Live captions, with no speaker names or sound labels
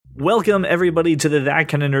Welcome, everybody, to the That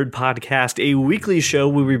Kind of Nerd podcast, a weekly show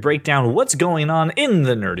where we break down what's going on in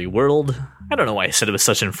the nerdy world. I don't know why I said it with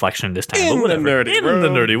such inflection this time, but whatever. In the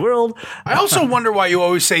nerdy world. I also wonder why you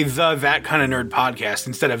always say That Kind of Nerd podcast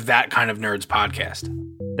instead of That Kind of Nerds podcast.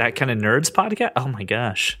 That Kind of Nerds podcast? Oh my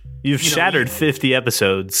gosh. You've shattered 50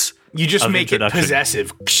 episodes. You just make it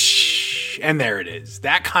possessive. And there it is.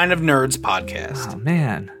 That Kind of Nerds podcast. Oh,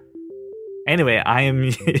 man. Anyway, I am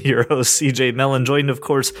your host, CJ Mellon, joined, of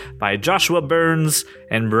course, by Joshua Burns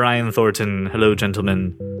and Brian Thornton. Hello,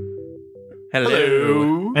 gentlemen.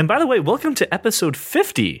 Hello. And by the way, welcome to episode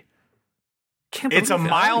 50. It's a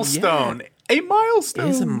milestone. Yeah. A milestone. It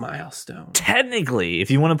is a milestone. Technically, if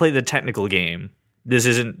you want to play the technical game, this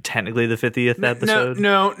isn't technically the 50th episode?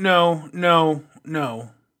 No.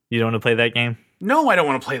 You don't want to play that game? No, I don't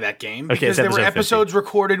want to play that game. Okay, because there were 50. episodes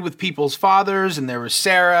recorded with people's fathers, and there was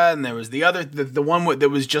Sarah, and there was the other, the one that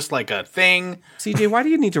was just like a thing. CJ, why do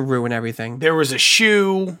you need to ruin everything? There was a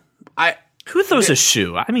shoe. Who throws a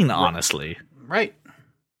shoe? I mean, honestly. Right.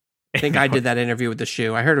 I think I did that interview with the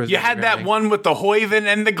shoe. I heard it was. You had that one with the Huyven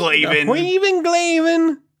and the Glaven.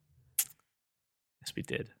 Glaven. Yes, we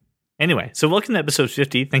did. Anyway, so welcome to episode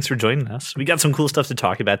 50. Thanks for joining us. We got some cool stuff to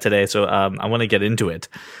talk about today, so I want to get into it.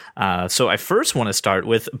 So I first want to start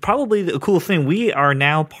with probably the cool thing. We are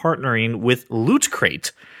now partnering with Loot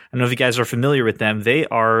Crate. I don't know if you guys are familiar with them. They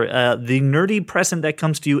are the nerdy present that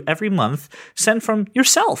comes to you every month, sent from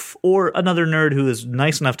yourself or another nerd who is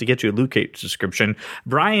nice enough to get you a Loot Crate subscription.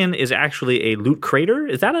 Brian is actually a Loot Crater.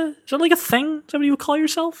 Is that like a thing? Is that what you would call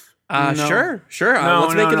yourself? No. Sure.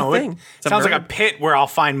 Let's make it a thing. It sounds like a pit where I'll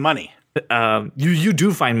find money. You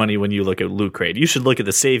do find money when you look at Loot Crate. You should look at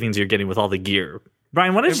the savings you're getting with all the gear.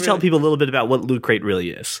 Brian, why don't you tell people a little bit about what Loot Crate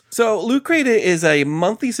really is? So Loot Crate is a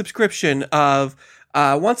monthly subscription of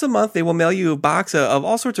once a month they will mail you a box of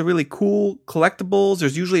all sorts of really cool collectibles.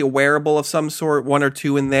 There's usually a wearable of some sort, one or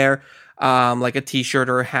two in there, like a t-shirt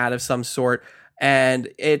or a hat of some sort. And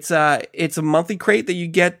it's a monthly crate that you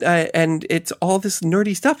get, and it's all this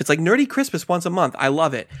nerdy stuff. It's like Nerdy Christmas once a month. I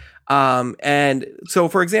love it. And so,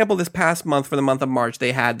 for example, this past month, for the month of March,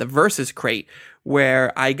 they had the Versus crate,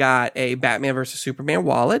 where I got a Batman vs. Superman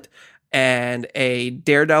wallet and a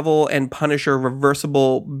Daredevil and Punisher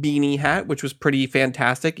reversible beanie hat, which was pretty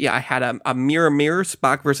fantastic. Yeah, I had a Mirror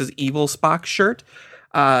Spock versus Evil Spock shirt.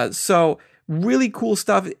 So really cool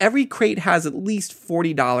stuff. Every crate has at least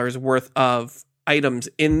 $40 worth of items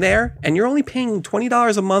in there, and you're only paying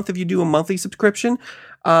 $20 a month if you do a monthly subscription.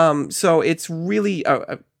 So it's really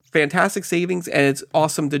a fantastic savings, and it's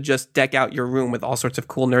awesome to just deck out your room with all sorts of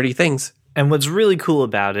cool nerdy things. And what's really cool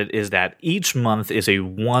about it is that each month is a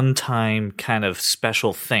one-time kind of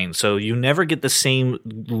special thing. So you never get the same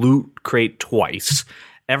Loot Crate twice.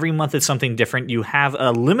 Every month is something different. You have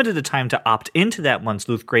a limited time to opt into that month's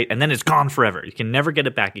Loot Crate, and then it's gone forever. You can never get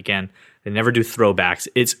it back again. They never do throwbacks.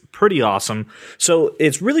 It's pretty awesome. So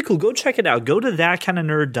it's really cool. Go check it out. Go to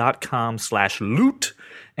thatkindofnerd.com/loot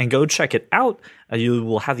and go check it out. You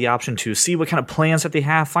will have the option to see what kind of plans that they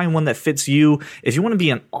have. Find one that fits you. If you want to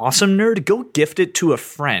be an awesome nerd, go gift it to a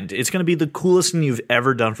friend. It's going to be the coolest thing you've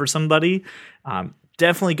ever done for somebody.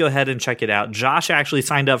 Definitely go ahead and check it out. Josh actually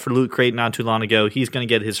signed up for Loot Crate not too long ago. He's going to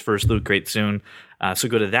get his first Loot Crate soon. So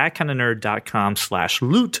go to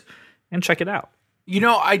thatkindofnerd.com/loot and check it out. You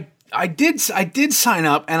know, I did sign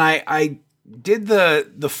up, and I did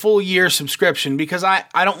the full year subscription because I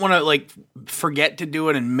don't want to like forget to do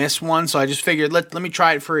it and miss one. So I just figured let me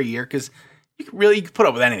try it for a year, because you can put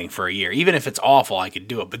up with anything for a year. Even if it's awful, I could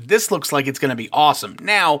do it. But this looks like it's going to be awesome.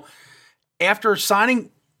 Now, after signing,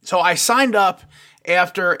 so I signed up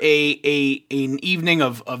after an evening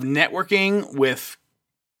of networking with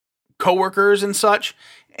coworkers and such,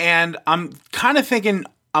 and I'm kind of thinking,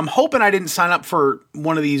 I'm hoping I didn't sign up for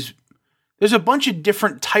one of these. There's a bunch of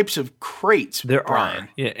different types of crates. There Brian.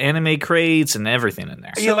 are anime crates and everything in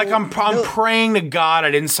there. Yeah, like I'm praying to God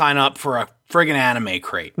I didn't sign up for a friggin' anime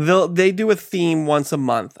crate. They do a theme once a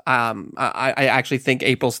month. I actually think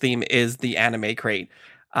April's theme is the anime crate,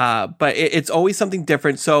 but it's always something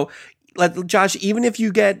different. So, Josh, even if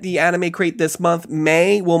you get the anime crate this month,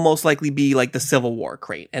 May will most likely be like the Civil War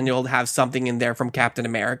crate, and you'll have something in there from Captain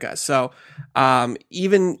America. So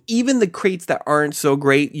even the crates that aren't so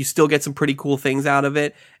great, you still get some pretty cool things out of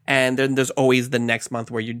it. And then there's always the next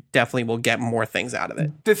month where you definitely will get more things out of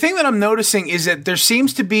it. The thing that I'm noticing is that there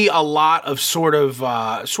seems to be a lot of sort of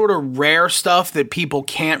rare stuff that people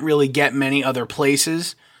can't really get many other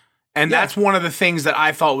places. And Yeah. that's one of the things that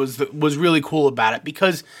I thought was really cool about it,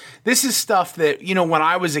 because this is stuff that, you know, when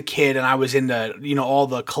I was a kid and I was into, you know, all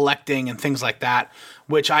the collecting and things like that,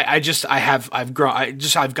 which I've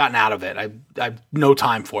gotten out of it. I've no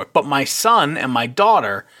time for it. But my son and my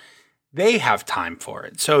daughter, they have time for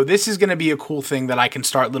it. So this is going to be a cool thing that I can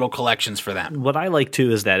start little collections for them. What I like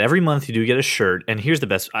too is that every month you do get a shirt, and here's the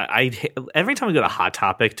best. Every time I go to Hot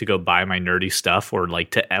Topic to go buy my nerdy stuff, or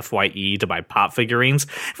like to FYE to buy pop figurines,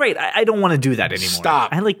 right? I don't want to do that anymore. Stop.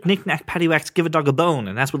 I like knick knack paddywhacks, give a dog a bone,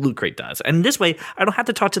 and that's what Loot Crate does. And this way, I don't have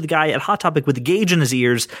to talk to the guy at Hot Topic with a gauge in his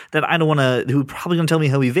ears that I don't want to, who's probably going to tell me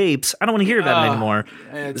how he vapes. I don't want to hear about it anymore.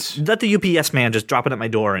 Let the UPS man just drop it at my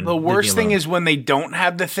door. And The worst thing is when they don't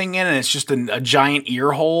have the thing in and it's just a giant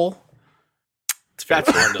ear hole. That's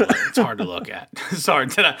hard to look. It's hard to look at. Sorry,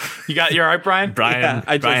 you're all right, Brian?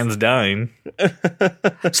 Brian's dying.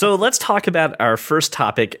 So let's talk about our first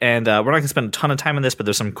topic, and we're not going to spend a ton of time on this, but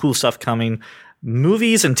there's some cool stuff coming.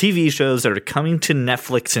 Movies and TV shows that are coming to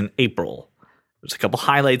Netflix in April. There's a couple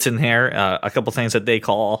highlights in here, a couple things that they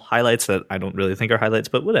call highlights that I don't really think are highlights,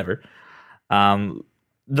 but whatever.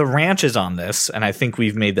 The Ranch is on this, and I think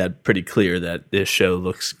we've made that pretty clear that this show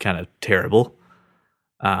looks kind of terrible.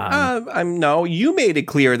 No, you made it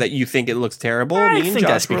clear that you think it looks terrible. Me and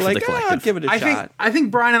Josh were like, give it a shot. I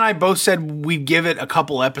think Brian and I both said we'd give it a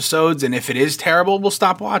couple episodes, and if it is terrible, we'll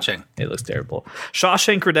stop watching. It looks terrible.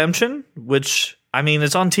 Shawshank Redemption, which, I mean,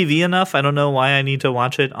 it's on TV enough. I don't know why I need to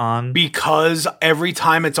watch it on. Because every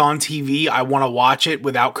time it's on TV, I want to watch it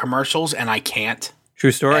without commercials, and I can't.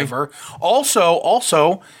 True story. Ever.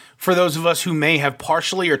 Also, for those of us who may have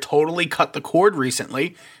partially or totally cut the cord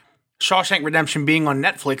recently, Shawshank Redemption being on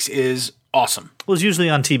Netflix is awesome. Well, it's usually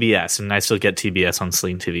on TBS, and I still get TBS on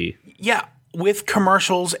Sling TV. Yeah, with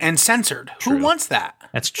commercials and censored. True. Who wants that?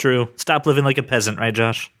 That's true. Stop living like a peasant, right,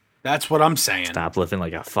 Josh? That's what I'm saying. Stop living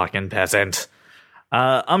like a fucking peasant.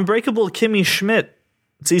 Unbreakable Kimmy Schmidt,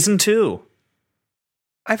 Season 2.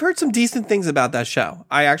 I've heard some decent things about that show.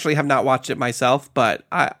 I actually have not watched it myself, but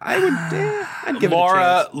I'd give it a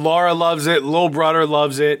chance. Laura loves it. Lil Brother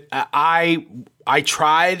loves it. I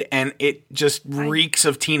tried, and it just reeks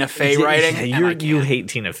of Tina Fey writing. Yeah, you hate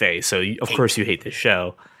Tina Fey, so of course you hate this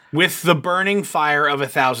show. With the burning fire of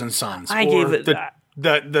 1,000 suns. I gave it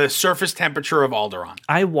the surface temperature of Alderaan.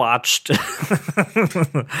 I watched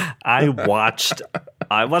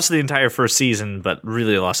the entire first season, but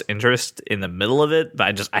really lost interest in the middle of it.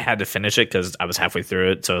 But I had to finish it because I was halfway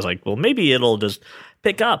through it. So I was like, well, maybe it'll just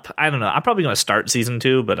pick up. I don't know. I'm probably going to start season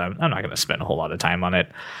 2, but I'm not going to spend a whole lot of time on it.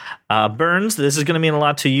 Burns, this is going to mean a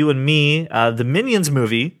lot to you and me. The Minions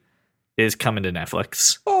movie is coming to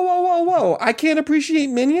Netflix. Whoa. I can't appreciate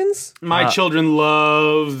Minions? My children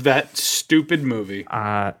love that stupid movie.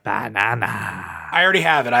 Banana. I already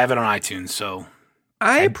have it. I have it on iTunes, so.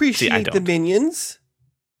 I appreciate the Minions.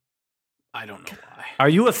 I don't know why. Are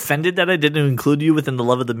you offended that I didn't include you within the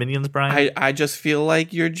love of the Minions, Brian? I just feel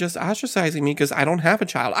like you're just ostracizing me because I don't have a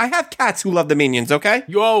child. I have cats who love the Minions, okay?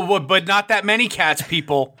 But not that many cats,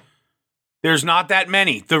 people. There's not that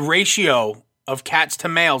many. The ratio of cats to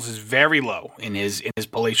males is very low in his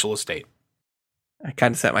palatial estate. I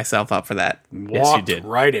kind of set myself up for that. Yes, you did.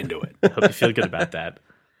 Right into it. Hope you feel good about that.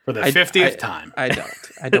 For the 50th time. I don't.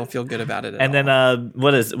 I don't feel good about it at and all.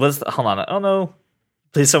 Then, hold on. Oh, no.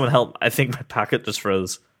 Please, someone help. I think my pocket just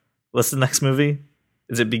froze. What's the next movie?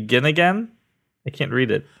 Is it Begin Again? I can't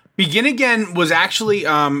read it. Begin Again was actually,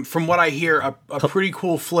 from what I hear, a pretty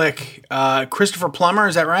cool flick. Christopher Plummer,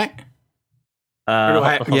 is that right?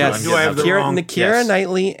 Yes. Do I have the wrong? Keira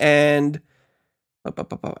Knightley and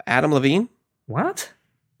Adam Levine. What?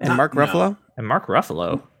 And Mark Ruffalo. And Mark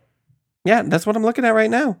Ruffalo. Yeah, that's what I'm looking at right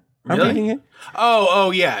now. I'm Really? reading it.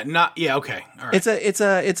 Oh yeah, okay. All right.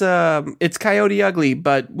 It's Coyote Ugly,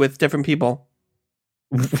 but with different people.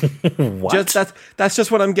 What? That's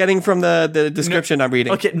just what I'm getting from the description I'm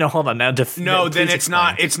reading. Okay, no, hold on. Now, then it's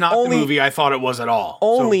not. It's not the movie I thought it was at all.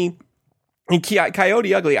 Only in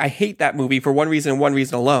Coyote Ugly. I hate that movie for one reason and one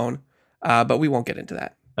reason alone. But we won't get into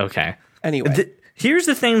that. Okay. Anyway. Here's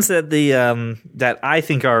the things that that I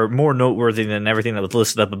think are more noteworthy than everything that was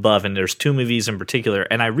listed up above, and there's 2 movies in particular,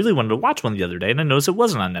 and I really wanted to watch one the other day, and I noticed it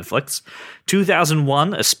wasn't on Netflix.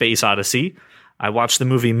 2001, A Space Odyssey. I watched the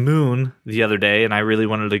movie Moon the other day, and I really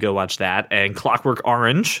wanted to go watch that. And Clockwork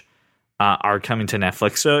Orange are coming to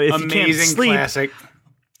Netflix. So if you can't sleep, classic.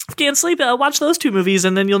 If you can't sleep, watch those 2 movies,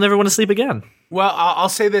 and then you'll never want to sleep again. Well, I'll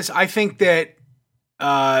say this: I think that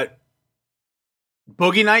Boogie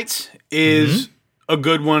Nights is a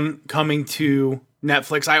good one coming to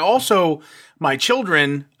Netflix. My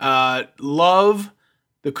children love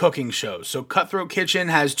the cooking shows. So Cutthroat Kitchen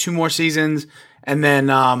has 2 more seasons, and then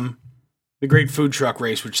The Great Food Truck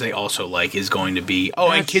Race, which they also like, is going to be. Oh,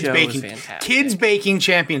 and That Kids show is Baking. fantastic. Kids Baking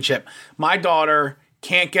Championship. My daughter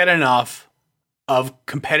can't get enough of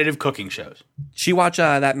competitive cooking shows. She watch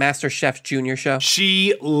that Master Chef Junior show.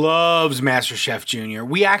 She loves MasterChef Junior.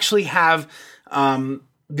 We actually have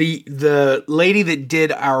the lady that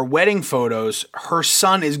did our wedding photos. Her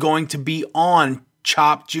son is going to be on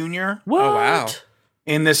Chopped Junior. What? Oh, wow.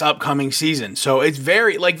 In this upcoming season. So it's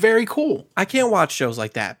very cool. I can't watch shows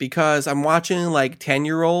like that because I'm watching like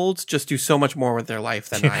 10-year-olds just do so much more with their life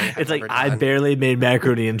than I have. It's like ever I done. barely made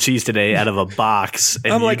macaroni and cheese today out of a box,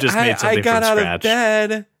 and I'm you like, just made I something got from out scratch. of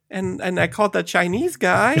bed and I called that Chinese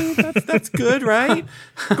guy. That's good, right?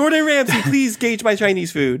 Gordon Ramsay, please gauge my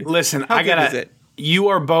Chinese food. Listen, How I good is gotta. it? You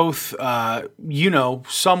are both,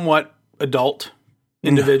 somewhat adult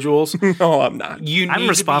individuals. No, I'm not. You need I'm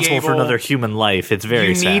responsible to be for able, another human life. It's very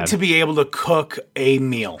You sad. need to be able to cook a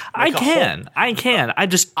meal. I Like a whole- can. I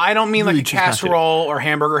just I don't mean like really a choose not to. casserole or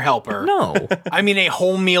hamburger helper. no. I mean a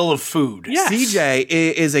whole meal of food. Yes. CJ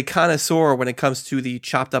is a connoisseur when it comes to the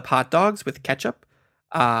chopped up hot dogs with ketchup,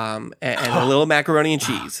 and a little macaroni and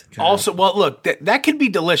cheese. Also, well, look, that could be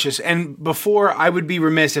delicious. And before, I would be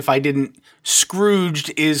remiss if I didn't.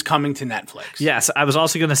 Scrooged is coming to Netflix. Yes, I was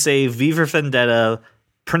also going to say Viva Vendetta,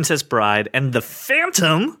 Princess Bride, and The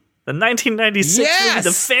Phantom, the 1996 movie Yes!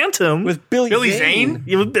 The Phantom With Billy Zane.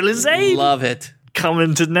 Yeah, with Billy Zane Love it.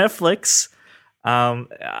 coming to Netflix.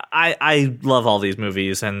 I love all these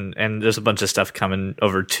movies, and there's a bunch of stuff coming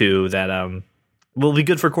over too that will be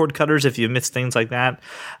good for cord cutters if you miss things like that.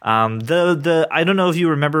 The I don't know if you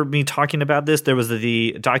remember me talking about this. There was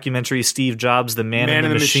the documentary Steve Jobs, The Man in the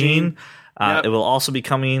Machine. Yep. It will also be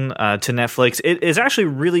coming to Netflix. It is actually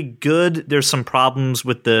really good. There's some problems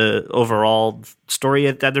with the overall story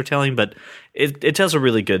that they're telling, but it tells a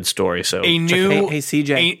really good story. So A new, Hey,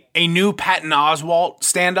 CJ. a new Patton Oswalt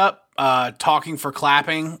stand up, Talking for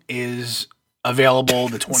Clapping, is available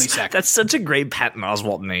the 22nd. that's such a great Patton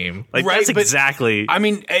Oswalt name. Like Right, that's but- exactly. I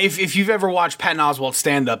mean, if you've ever watched Patton Oswalt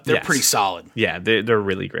stand up, they're Yes. pretty solid. Yeah, they're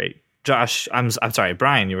really great. Josh, I'm sorry,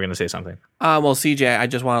 Brian, you were going to say something. Well, CJ, I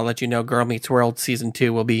just want to let you know, Girl Meets World season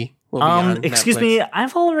 2 will be on Excuse Netflix. me,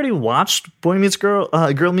 I've already watched Boy Meets Girl,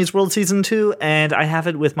 Girl Meets World season 2, and I have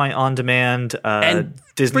it with my on-demand And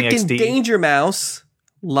Disney freaking XD. Danger Mouse.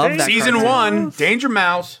 Love that Season cartoon. 1, Danger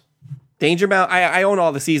Mouse. Danger Mouse. I own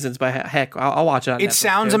all the seasons, but heck, I'll watch it on It Netflix,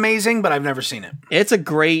 sounds too. amazing, but I've never seen it. It's a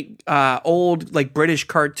great old like British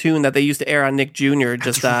cartoon that they used to air on Nick Jr.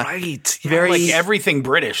 Just Right. Yeah, very Like everything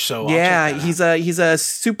British, so I'll yeah, check that out. he's a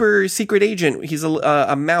super secret agent. He's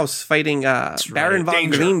a mouse fighting Baron von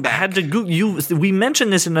Danger. Greenback. I had to we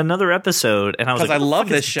mentioned this in another episode, and I was 'Cause like, I "What the love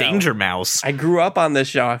fuck is this show." Danger Mouse. I grew up on this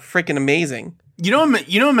show. Freaking amazing. You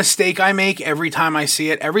know a mistake I make every time I see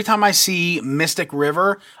it? Every time I see Mystic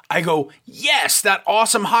River, I go, yes, that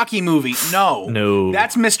awesome hockey movie. No.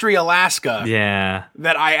 That's Mystery Alaska Yeah.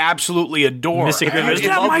 that I absolutely adore. Mystic River. I Is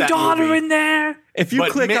that love my that daughter movie. in there? If you But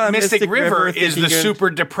click on Mystic River is thinking the you're- super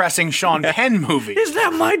depressing Sean Penn movie. Is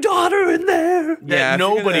that my daughter in there? yeah, if you're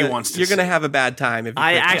nobody gonna- wants to You're gonna see. have a bad time if you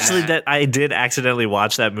I click on actually that. I did accidentally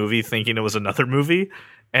watch that movie thinking it was another movie,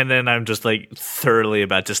 and then I'm just like thoroughly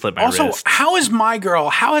about to slip my Also, wrist. how has My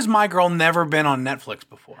Girl never been on Netflix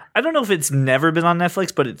before? I don't know if it's never been on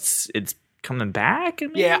Netflix, but it's coming back.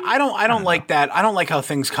 Maybe? Yeah, I don't like that. I don't like how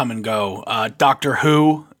things come and go. Doctor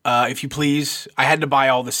Who, if you please. I had to buy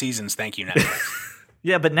all the seasons. Thank you, Netflix.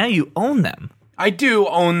 Yeah, but now you own them. I do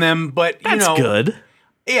own them, but That's good.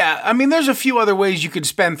 Yeah, I mean, there's a few other ways you could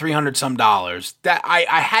spend $300 some. That I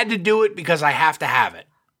had to do it because I have to have it.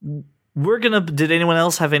 Did anyone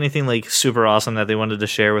else have anything like super awesome that they wanted to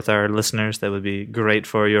share with our listeners that would be great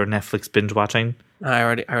for your Netflix binge watching? I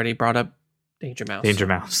already brought up Danger Mouse. Danger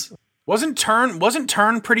Mouse. Wasn't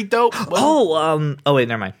Turn pretty dope? Oh wait,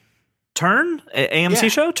 never mind. Turn? AMC Yeah.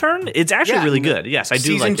 show Turn? It's actually Yeah. really good. Yes, I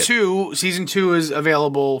do like it. Season 2 is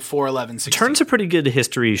available for 11/16. Turn's a pretty good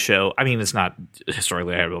history show. I mean, it's not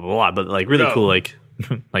historically blah, blah, blah, but like really No. cool, like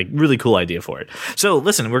really cool idea for it. So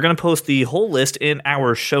listen, we're going to post the whole list in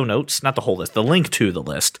our show notes. Not the whole list, the link to the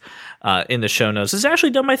list in the show notes. It's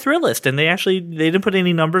actually done by Thrillist, and they didn't put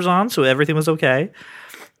any numbers on, so everything was okay.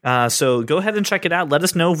 So go ahead and check it out. Let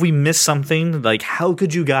us know if we missed something. Like, how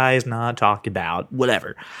could you guys not talk about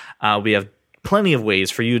whatever? We have plenty of ways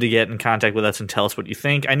for you to get in contact with us and tell us what you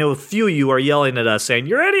think. I know a few of you are yelling at us saying,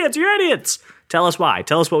 you're idiots. Tell us why.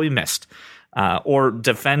 Tell us what we missed. Or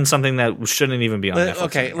defend something that shouldn't even be on Netflix.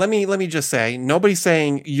 Okay, let me just say, nobody's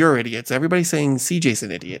saying you're idiots. Everybody's saying CJ's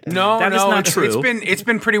an idiot. No, That is not true. It's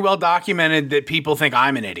been pretty well documented that people think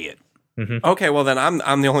I'm an idiot. Okay, well then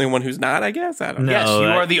I'm the only one who's not, I guess. I don't know. No. Yes, you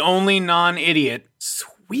that- are the only non-idiot. Sweet.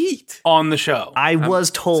 Sweet. on the show. I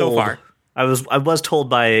was told so far. I was told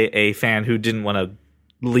by a fan who didn't want to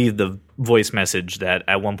leave the voice message that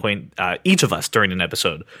at one point each of us during an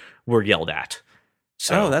episode were yelled at.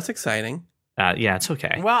 So That's exciting. yeah, it's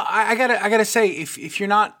okay. Well, I gotta say, if you're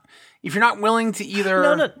not willing to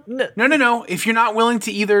either No. if you're not willing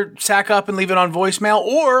to either sack up and leave it on voicemail,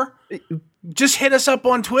 or just hit us up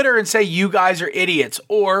on Twitter and say you guys are idiots,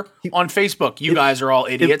 or on Facebook you guys are all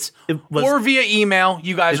idiots, or via email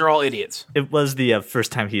you guys are all idiots. It was the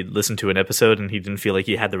first time he'd listened to an episode and he didn't feel like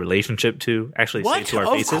he had the relationship to actually say to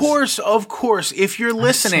our faces. Of course. If you're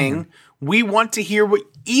listening, we want to hear what,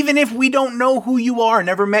 even if we don't know who you are,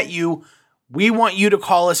 never met you, we want you to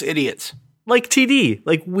call us idiots. Like TD.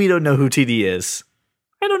 Like, we don't know who TD is.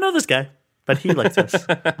 I don't know this guy, but he likes us.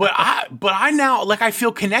 But I now, like, I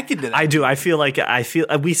feel connected to that. I do. I feel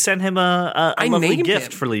we sent him a lovely named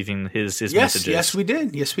gift him. for leaving his Yes, messages. yes, we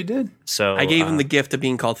did. Yes, we did. So I gave him the gift of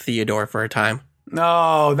being called Theodore for a time.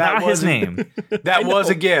 No, that not his wasn't- name. That was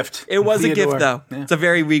a gift. It was a Theodore. gift, though. Yeah. It's a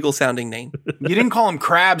very regal sounding name. You didn't call him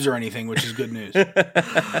Crabs or anything, which is good news. All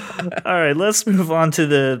right, let's move on to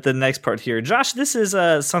the next part here. Josh, this is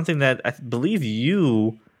something that I believe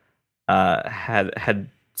you had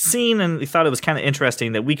seen and thought it was kind of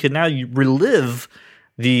interesting that we could now relive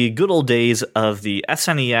the good old days of the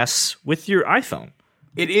SNES with your iPhone.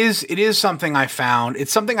 It is something I found.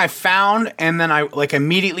 It's something I found, and then I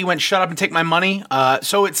immediately went, shut up and take my money.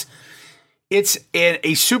 So it's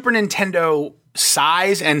a Super Nintendo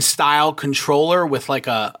size and style controller with like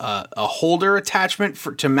a holder attachment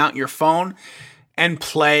to mount your phone and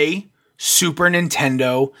play Super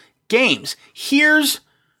Nintendo games. Here's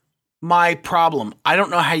my problem. I don't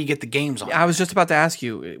know how you get the games on. I was just about to ask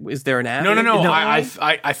you, is there an app? No.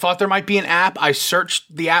 I thought there might be an app. I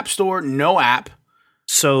searched the App Store, no app.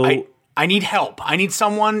 So I need help. I need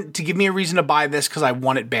someone to give me a reason to buy this because I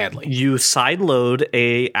want it badly. you sideload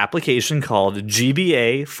a application called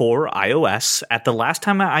GBA for iOS. At the last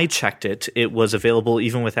time I checked it, it was available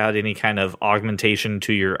even without any kind of augmentation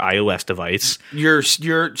to your iOS device. Your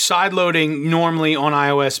side loading normally on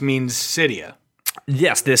iOS means Cydia.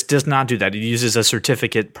 Yes, this does not do that. It uses a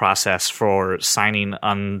certificate process for signing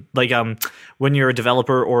on, when you're a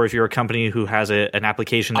developer or if you're a company who has an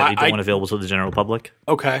application that you don't want available to the general public.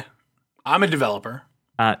 Okay. I'm a developer.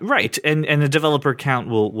 Right, and a developer account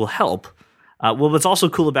will help. What's also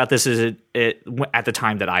cool about this is it at the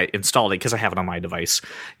time that I installed it, because I have it on my device,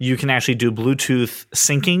 you can actually do Bluetooth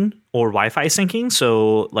syncing or Wi-Fi syncing.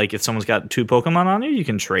 So, like, if someone's got 2 Pokemon on you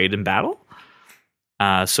can trade in battle.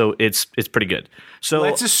 So it's pretty good. So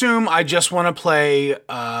let's assume I just want to play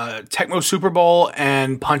Tecmo Super Bowl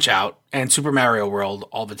and Punch Out and Super Mario World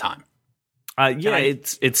all the time.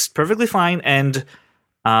 It's perfectly fine. And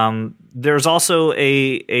there's also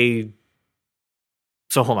a.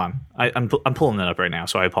 So hold on, I'm pulling that up right now.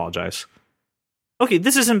 So I apologize. Okay,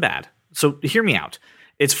 this isn't bad. So hear me out.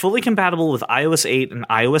 It's fully compatible with iOS 8 and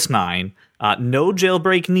iOS 9. No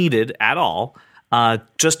jailbreak needed at all.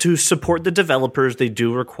 Just to support the developers, they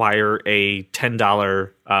do require a $10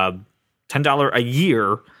 a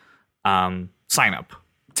year sign up.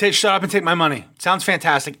 Shut up and take my money. Sounds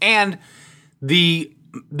fantastic. And the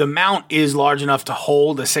mount is large enough to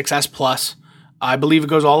hold a 6S Plus. I believe it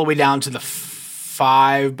goes all the way down to the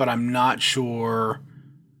 5, but I'm not sure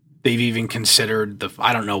they've even considered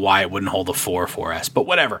I don't know why it wouldn't hold the 4S, but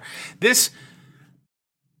whatever. This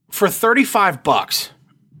for $35.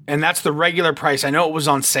 And that's the regular price. I know it was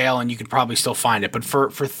on sale and you could probably still find it. But for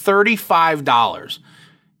 $35,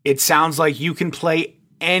 it sounds like you can play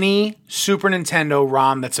any Super Nintendo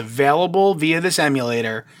ROM that's available via this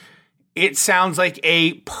emulator. It sounds like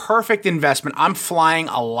a perfect investment. I'm flying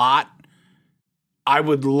a lot. I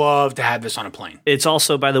would love to have this on a plane. It's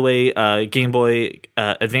also, by the way, Game Boy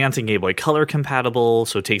Advance and Game Boy Color compatible,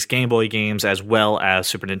 so it takes Game Boy games as well as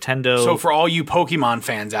Super Nintendo. So for all you Pokemon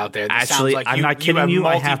fans out there, this actually, sounds like I'm not kidding you.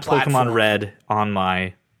 I have multi-platform. Pokemon Red on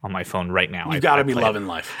my phone right now. You've got to be loving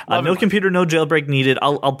life. No computer, no jailbreak needed.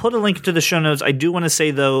 I'll put a link to the show notes. I do want to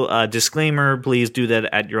say, though, disclaimer, please do that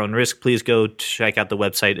at your own risk. Please go check out the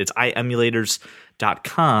website. It's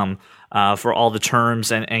iemulators.com. For all the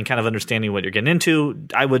terms and kind of understanding what you're getting into.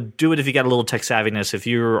 I would do it if you got a little tech savviness. If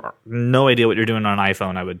you're no idea what you're doing on an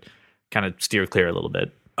iPhone, I would kind of steer clear a little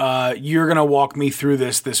bit. You're going to walk me through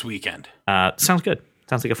this weekend. Sounds good.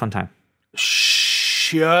 Sounds like a fun time.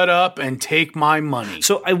 Shut up and take my money.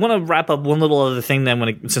 So I want to wrap up one little other thing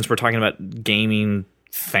then since we're talking about gaming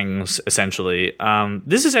things, essentially.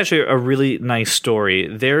 This is actually a really nice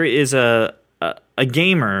story. There is a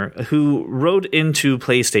gamer who wrote into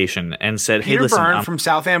PlayStation and said, Peter hey, listen. Byrne from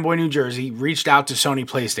South Amboy, New Jersey, reached out to Sony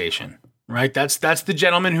PlayStation, Right. That's the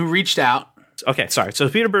gentleman who reached out. Okay, sorry. So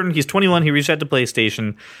Peter Burton, he's 21. He reached out to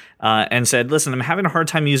PlayStation and said, listen, I'm having a hard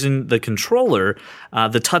time using the controller,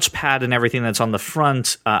 the touchpad and everything that's on the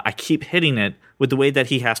front. I keep hitting it with the way that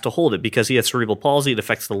he has to hold it because he has cerebral palsy. It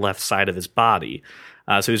affects the left side of his body.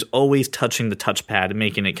 So he's always touching the touchpad and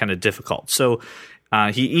making it kind of difficult. So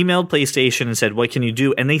he emailed PlayStation and said, what can you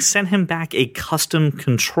do? And they sent him back a custom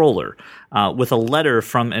controller with a letter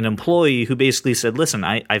from an employee who basically said, listen,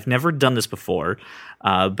 I've never done this before,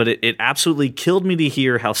 but it absolutely killed me to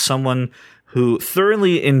hear how someone who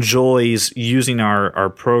thoroughly enjoys using our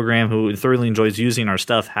program, who thoroughly enjoys using our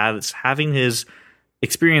stuff, having his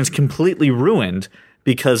experience completely ruined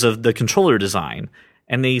because of the controller design.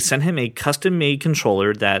 And they sent him a custom-made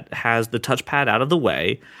controller that has the touchpad out of the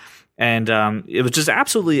way. And it was just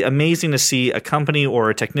absolutely amazing to see a company or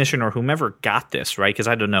a technician or whomever got this, right? Because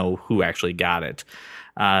I don't know who actually got it.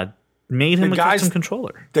 Made him a custom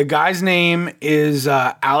controller. The guy's name is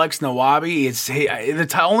Alex Nawabi.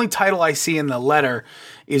 The only title I see in the letter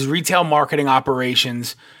is Retail Marketing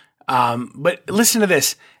Operations. But listen to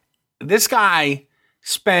this. This guy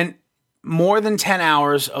spent more than 10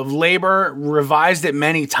 hours of labor, revised it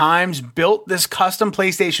many times, built this custom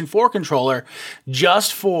PlayStation 4 controller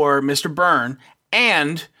just for Mr. Byrne,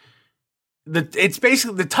 and it's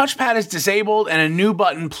basically the touchpad is disabled and a new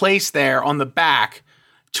button placed there on the back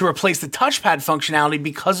to replace the touchpad functionality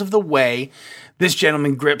because of the way this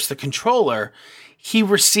gentleman grips the controller. He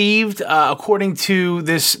received, according to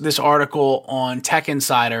this article on Tech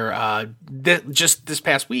Insider, just this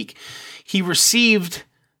past week, he received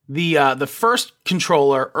the first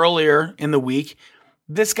controller earlier in the week.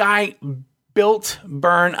 This guy built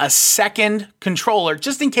Byrne a second controller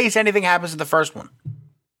just in case anything happens to the first one.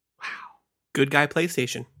 Wow. Good guy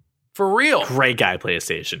PlayStation. For real. Great guy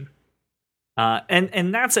PlayStation.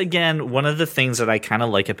 And that's, again, one of the things that I kind of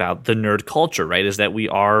like about the nerd culture, right, is that we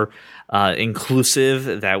are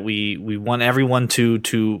inclusive, that we want everyone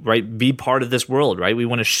to right, be part of this world, right? We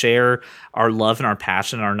want to share our love and our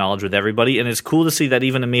passion and our knowledge with everybody. And it's cool to see that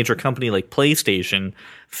even a major company like PlayStation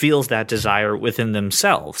feels that desire within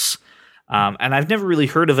themselves. And I've never really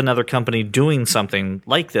heard of another company doing something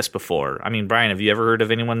like this before. I mean, Brian, have you ever heard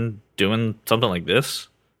of anyone doing something like this?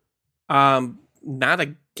 Not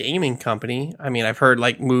a gaming company. I mean, I've heard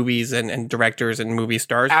like movies and directors and movie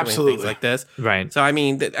stars doing things like this. Right. So, I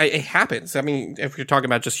mean, it happens. I mean, if you're talking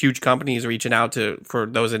about just huge companies reaching out for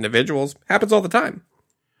those individuals, happens all the time.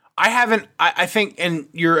 I think, and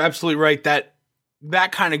you're absolutely right,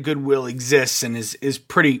 that kind of goodwill exists and is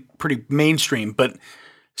pretty mainstream, but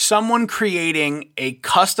someone creating a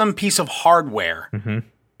custom piece of hardware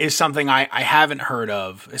is something I haven't heard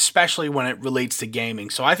of, especially when it relates to gaming.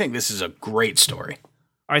 So I think this is a great story.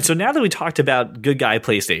 All right, so now that we talked about good guy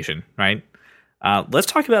PlayStation, right? Let's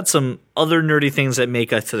talk about some other nerdy things that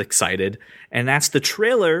make us excited, and that's the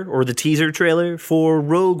trailer or the teaser trailer for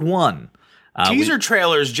Rogue One. Teaser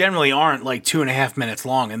trailers generally aren't like 2.5 minutes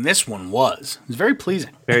long, and this one was. It was very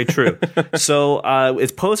pleasing. Very true. So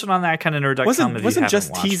it's posted on that kind of nerd.com. It wasn't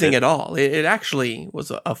just teasing at all. It actually was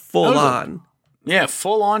a full on. Yeah,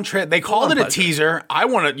 full on trailer. They called it a teaser. I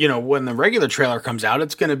want to, when the regular trailer comes out,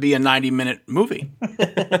 it's going to be a 90-minute movie.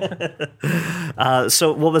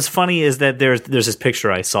 So what was funny is that there's this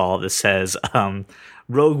picture I saw that says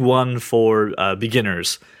Rogue One for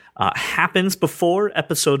beginners happens before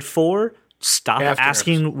Episode 4. Stop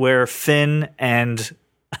asking where Finn and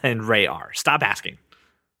Rey are. Stop asking.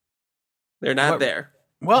 They're not there.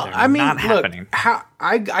 Well, They're I mean, not look, happening.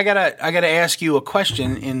 I gotta ask you a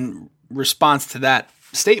question in response to that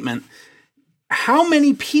statement. How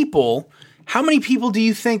many people do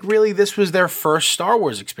you think really this was their first Star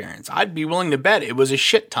Wars experience? I'd be willing to bet it was a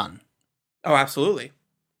shit ton. Oh, absolutely.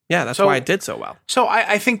 Yeah, that's why it did so well. So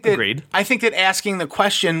I think that Agreed. I think that asking the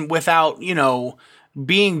question without,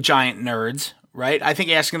 being giant nerds, right? I think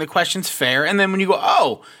asking the question's fair. And then when you go,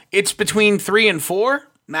 oh, it's between 3 and 4?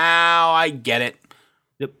 Now I get it.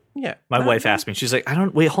 Yep. Yeah. My wife asked me, she's like,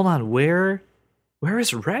 hold on, where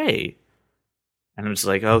is Rey? And I'm just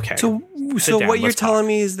like, okay. So down, what you're let's talk. telling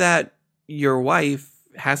me is that your wife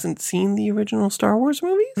hasn't seen the original Star Wars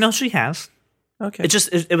movies? No, she has. Okay.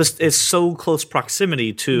 It's so close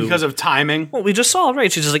proximity to Because of timing. well, we just saw,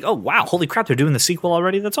 right? She's just like, oh wow, holy crap, they're doing the sequel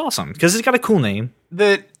already. That's awesome because it's got a cool name.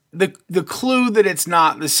 The clue that it's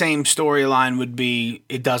not the same storyline would be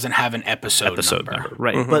it doesn't have an episode number.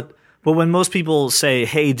 Right? Mm-hmm. But when most people say,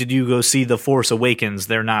 "Hey, did you go see The Force Awakens?"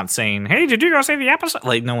 They're not saying, "Hey, did you go see the episode?"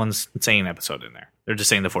 Like no one's saying episode in there. They're just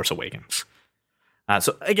saying The Force Awakens.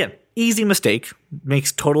 So again, easy mistake.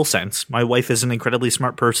 Makes total sense. My wife is an incredibly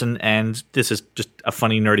smart person, and this is just a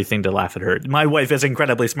funny, nerdy thing to laugh at her. My wife is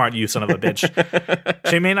incredibly smart, you son of a bitch.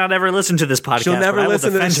 She may not ever listen to this podcast. She'll never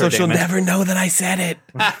listen to this, so she'll damn it. never know that I said it.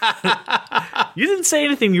 You didn't say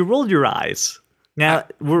anything. You rolled your eyes. Now,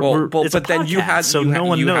 it's a but then you podcast, had so you no had-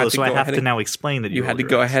 one you had knows. to So I go have ahead to and- now explain that You had rolled to your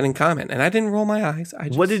go eyes. ahead and comment, and I didn't roll my eyes.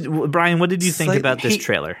 Brian? What did you think about this he-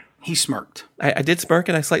 trailer? He smirked. I did smirk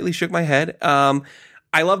and I slightly shook my head.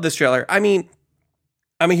 I love this trailer. I mean,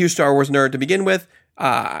 I'm a huge Star Wars nerd to begin with.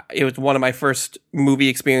 It was one of my first movie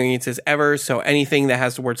experiences ever. So anything that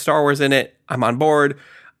has the word Star Wars in it, I'm on board.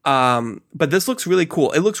 But this looks really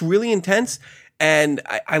cool. It looks really intense. And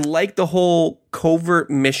I like the whole covert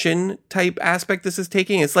mission type aspect this is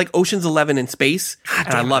taking. It's like Ocean's 11 in space. And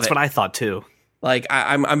I love That's it. what I thought too. Like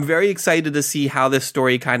I'm very excited to see how this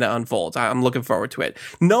story kind of unfolds. I'm looking forward to it,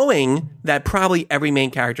 knowing that probably every main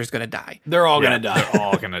character is going to die. They're all gonna die. They're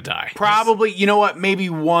all gonna die. Probably, you know what? Maybe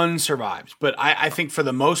one survives, but I think for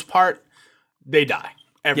the most part, they die.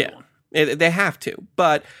 Everyone. They have to,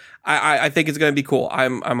 but I think it's going to be cool.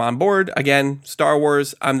 I'm on board again. Star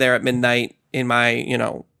Wars. I'm there at midnight in my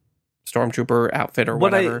stormtrooper outfit or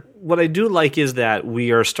whatever. What I do like is that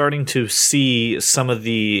we are starting to see some of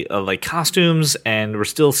the like costumes, and we're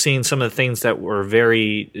still seeing some of the things that were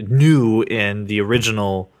very new in the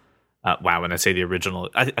original. Wow, when I say the original,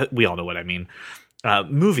 we all know what I mean.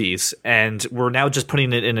 Movies, and we're now just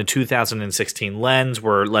putting it in a 2016 lens.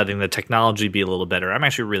 We're letting the technology be a little better. I'm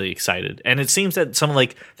actually really excited, and it seems that some of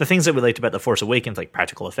like the things that we liked about The Force Awakens, like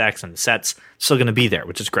practical effects and the sets, still going to be there,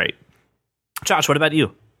 which is great. Josh, what about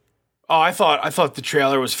you? Oh, I thought the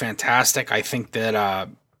trailer was fantastic. I think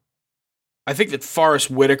that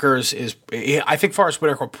Forrest Whitaker's is. I think Forrest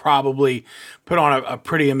Whitaker will probably put on a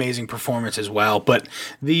pretty amazing performance as well. But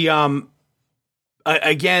the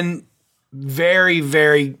again, very,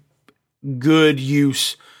 very good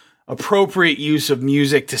appropriate use of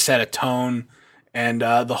music to set a tone, and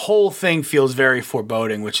the whole thing feels very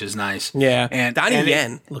foreboding, which is nice. Yeah, and Donnie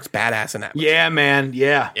Yen looks badass in that. Yeah, man.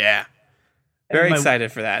 Yeah. Very my-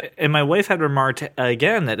 excited for that. And my wife had remarked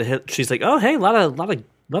again that she's like, "Oh, hey, a lot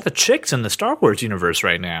of chicks in the Star Wars universe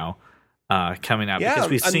right now coming out because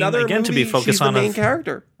we've seen again to be focused she's on the main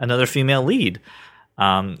character. another female lead."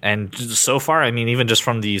 And so far, I mean, even just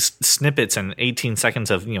from these snippets and 18 seconds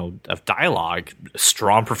of of dialogue,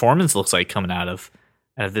 strong performance looks like coming out of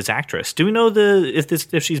this actress. Do we know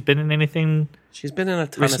if she's been in anything? She's been in a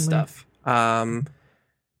ton recently? of stuff.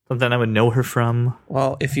 Something I would know her from.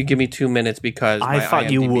 Well, if you give me 2 minutes, because I thought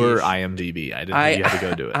IMDb you were IMDb. I didn't know you had to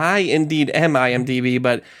go do it. I indeed am IMDb,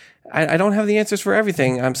 but I don't have the answers for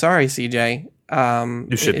everything. I'm sorry, CJ.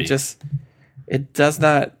 You should be. It does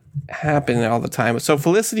not happen all the time. So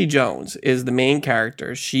Felicity Jones is the main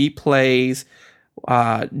character. She plays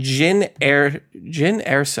Jyn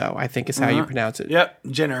Erso, I think is how you pronounce it. Yep,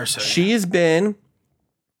 Jen Erso. She has been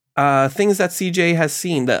things that CJ has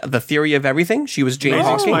seen. The Theory of Everything. She was Jane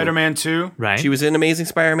Amazing Hawking. Spider-Man 2. Right. She was in Amazing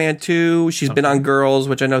Spider-Man 2. She's been on Girls,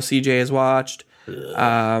 which I know CJ has watched.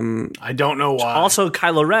 I don't know why. Also,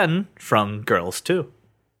 Kylo Ren from Girls too.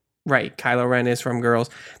 Right, Kylo Ren is from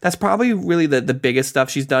Girls. That's probably really the biggest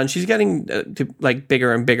stuff she's done. She's getting to like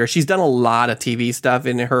bigger and bigger. She's done a lot of TV stuff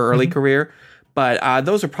in her early career, but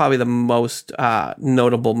those are probably the most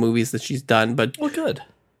notable movies that she's done. But Well, good.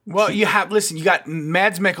 Well, you got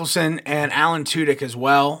Mads Mikkelsen and Alan Tudyk as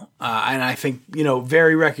well, and I think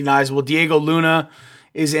very recognizable. Diego Luna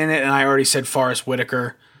is in it, and I already said Forrest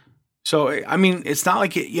Whitaker. So I mean, it's not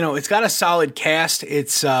like it's got a solid cast.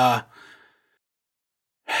 It's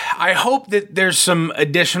I hope that there's some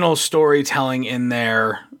additional storytelling in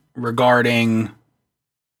there regarding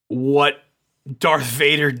what Darth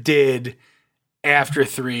Vader did after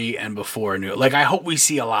 3 and before New. Like, I hope we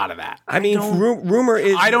see a lot of that. I mean, rumor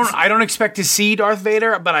is I don't expect to see Darth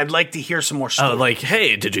Vader, but I'd like to hear some more story. Oh, like,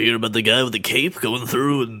 hey, did you hear about the guy with the cape going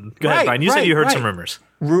through? And go ahead, Right, Brian. You said you heard right. some rumors.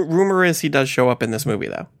 rumor is he does show up in this movie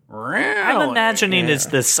though. Really? I'm imagining it's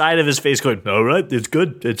the side of his face going, all right, it's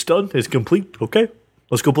good, it's done, it's complete. Okay,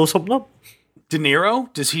 let's go blow something up. De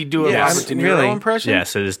Niro? Does he do a Yeah, Robert De Niro really. impression?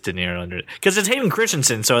 Yes, it is De Niro under it because it's Hayden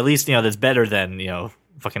Christensen, so at least that's better than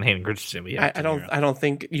fucking Hayden Christensen. We have I don't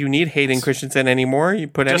think you need Hayden Christensen anymore. You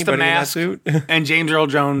put Just a anybody in that mask. suit. And James Earl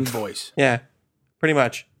Jones voice. Yeah, pretty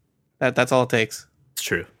much. That's all it takes. It's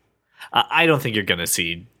true. I don't think you're gonna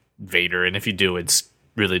see Vader, and if you do, it's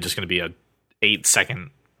really just gonna be a 8-second.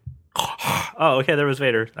 Oh, okay, there was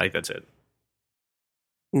Vader. Like that's it.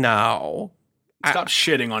 No. Stop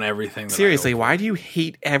shitting on everything. that I Seriously, open. why do you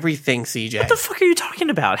hate everything, CJ? What the fuck are you talking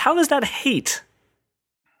about? How is that hate?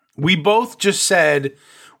 We both just said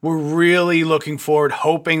we're really looking forward,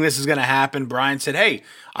 hoping this is going to happen. Brian said, hey,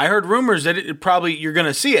 I heard rumors that you're going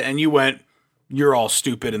to see it. And you went, you're all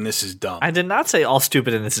stupid and this is dumb. I did not say all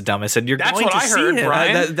stupid and this is dumb. I said That's going what to I see heard, him.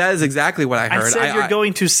 Brian. That is exactly what I heard. I said you're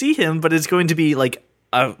going to see him, but it's going to be like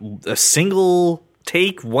a single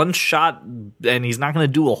take, one shot, and he's not going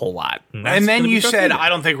to do a whole lot. And then you said, I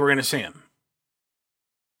don't think we're going to see him.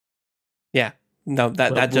 Yeah. No,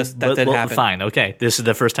 that didn't happen. Fine, okay. This is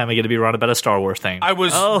the first time I get to be wrong about a Star Wars thing. I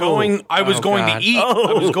was going God. to eat.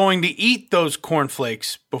 I was going to eat those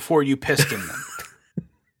cornflakes before you pissed in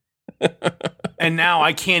them. And now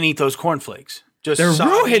I can't eat those cornflakes. They're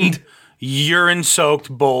ruined. Urine-soaked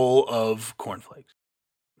bowl of cornflakes.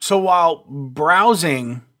 So while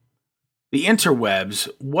browsing the interwebs,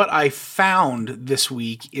 what I found this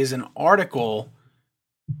week is an article,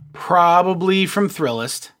 probably from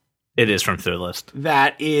Thrillist. It is from Thrillist.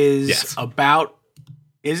 That is about,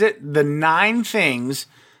 is it the 9 things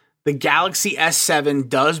the Galaxy S7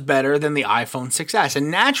 does better than the iPhone 6S? And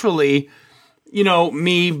naturally, you know,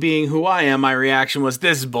 me being who I am, my reaction was,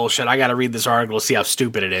 this is bullshit. I got to read this article to see how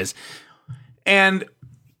stupid it is. And,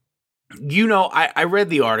 you know, I read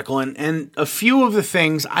the article and a few of the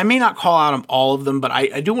things, I may not call out all of them, but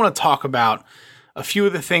I do want to talk about a few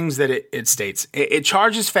of the things that it states. It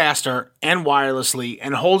charges faster and wirelessly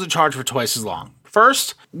and holds a charge for twice as long.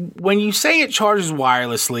 First, when you say it charges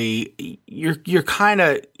wirelessly,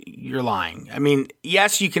 you're lying. I mean,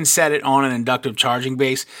 yes, you can set it on an inductive charging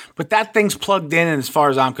base, but that thing's plugged in, and as far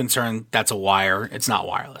as I'm concerned, that's a wire. It's not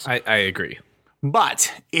wireless. I agree.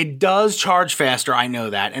 But it does charge faster, I know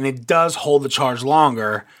that, and it does hold the charge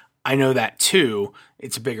longer. I know that too.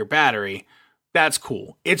 It's a bigger battery. That's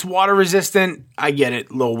cool. It's water resistant. I get it,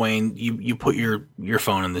 Lil Wayne. You put your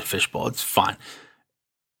phone in the fishbowl. It's fine.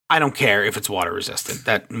 I don't care if it's water resistant.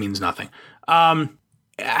 That means nothing. A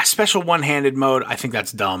special one-handed mode, I think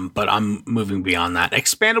that's dumb, but I'm moving beyond that.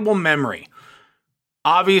 Expandable memory.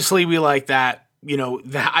 Obviously, we like that. You know,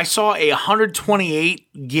 I saw a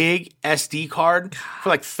 128 gig SD card for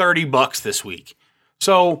like $30 this week.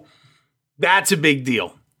 So that's a big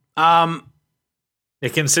deal.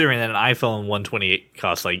 Considering that an iPhone 128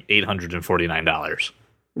 costs like $849.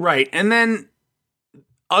 Right. And then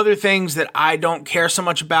other things that I don't care so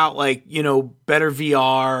much about, like, you know, better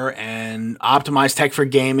VR and optimized tech for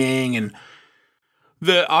gaming and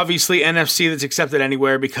the obviously NFC that's accepted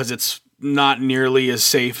anywhere because it's not nearly as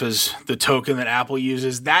safe as the token that Apple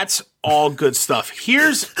uses. That's all good stuff.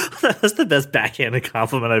 That's the best backhanded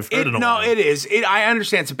compliment I've heard in a while. No, it is. I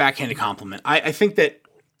understand it's a backhanded compliment. I think that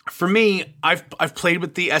for me, I've played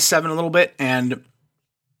with the S7 a little bit, and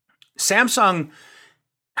Samsung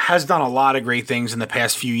has done a lot of great things in the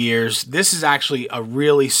past few years. This is actually a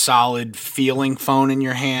really solid feeling phone in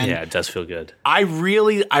your hand. Yeah, it does feel good. I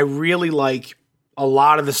really like a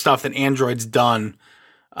lot of the stuff that Android's done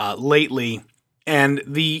lately, and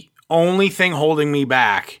the only thing holding me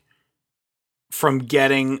back from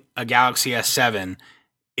getting a Galaxy S7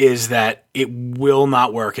 is that it will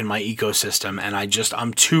not work in my ecosystem, and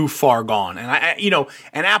I'm too far gone. And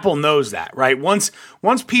and Apple knows that, right? Once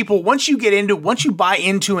you buy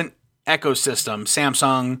into an ecosystem,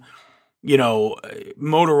 Samsung, you know,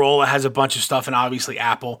 Motorola has a bunch of stuff, and obviously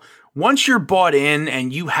Apple. Once you're bought in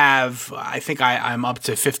and you have, I think I'm up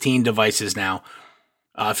to 15 devices now,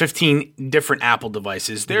 15 different Apple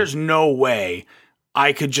devices. There's no way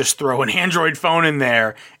I could just throw an Android phone in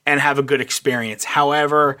there and have a good experience.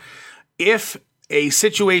 However, if a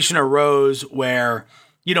situation arose where,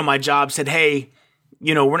 you know, my job said, hey,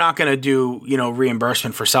 you know, we're not going to do, you know,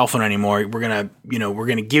 reimbursement for cell phone anymore. We're going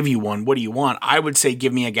to give you one. What do you want? I would say,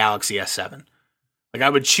 give me a Galaxy S7. Like, I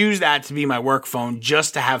would choose that to be my work phone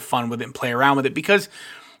just to have fun with it and play around with it because,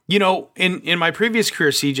 you know, in my previous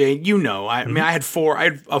career, CJ, you know, I mean, I had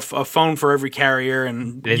a phone for every carrier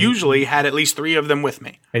and usually had at least 3 of them with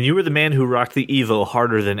me. And you were the man who rocked the Evo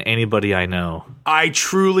harder than anybody I know. I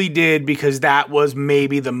truly did, because that was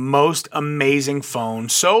maybe the most amazing phone,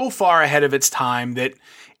 so far ahead of its time that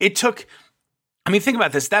it took. I mean, think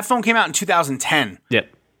about this. That phone came out in 2010. Yep.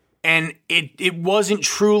 And it wasn't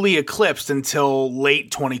truly eclipsed until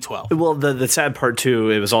late 2012. Well, the sad part,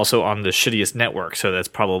 too, it was also on the shittiest network, so that's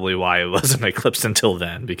probably why it wasn't eclipsed until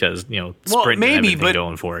then, because, you know, Sprint had everything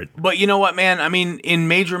going for it. But you know what, man? I mean, in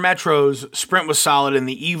major metros, Sprint was solid, and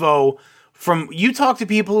the Evo, you talk to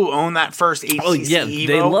people who own that first HTC Evo,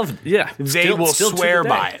 they love it. They will swear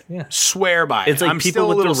by it. Yeah. Swear by it. It's like I'm people still a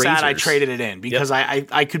with little the sad I razors. traded it in, because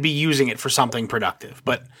I could be using it for something productive,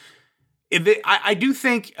 but I do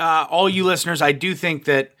think, all you listeners, I do think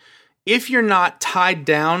that if you're not tied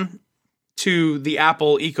down to the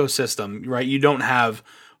Apple ecosystem, right, you don't have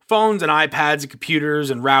phones and iPads and computers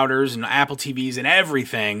and routers and Apple TVs and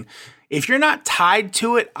everything, if you're not tied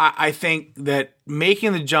to it, I think that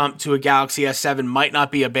making the jump to a Galaxy S7 might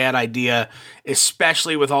not be a bad idea,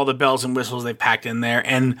 especially with all the bells and whistles they've packed in there.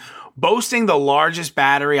 And boasting the largest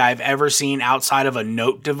battery I've ever seen outside of a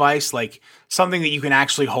Note device, like something that you can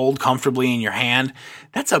actually hold comfortably in your hand,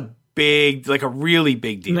 that's a really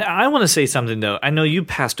big deal. I want to say something though. I know you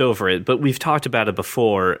passed over it, but we've talked about it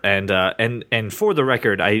before. And for the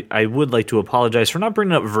record, I would like to apologize for not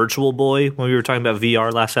bringing up Virtual Boy when we were talking about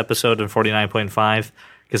VR last episode in 49.5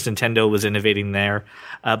 because Nintendo was innovating there.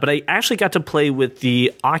 But I actually got to play with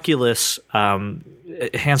the Oculus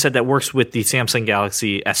handset that works with the Samsung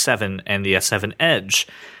Galaxy S7 and the S7 Edge.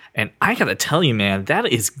 And I got to tell you, man, that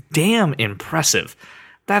is damn impressive.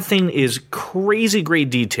 That thing is crazy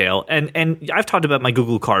great detail, and I've talked about my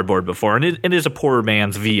Google Cardboard before, and it is a poor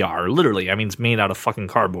man's VR, literally. I mean, it's made out of fucking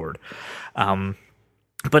cardboard. But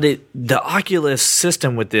the Oculus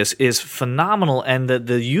system with this is phenomenal, and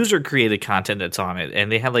the user-created content that's on it,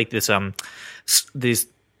 and they had like this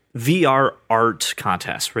VR art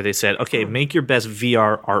contest where they said, okay, make your best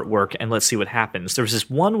VR artwork, and let's see what happens. There was this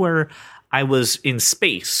one where I was in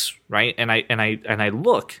space, right, and I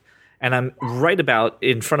look. And I'm right about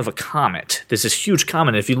in front of a comet. There's this huge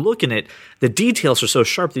comet. If you look in it, the details are so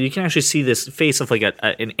sharp that you can actually see this face of like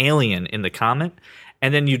an alien in the comet.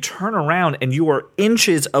 And then you turn around and you are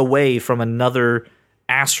inches away from another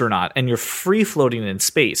astronaut and you're free floating in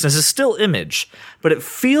space. This is still image, but it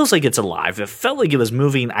feels like it's alive. It felt like it was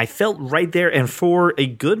moving. I felt right there. And for a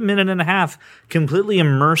good minute and a half, completely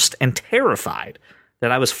immersed and terrified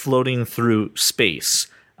that I was floating through space.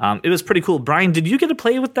 It was pretty cool. Brian, did you get to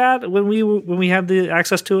play with that when we had the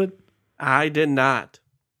access to it? I did not.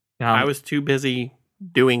 I was too busy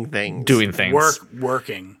doing things.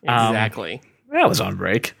 Working. Exactly. That was on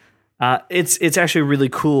break. It's actually really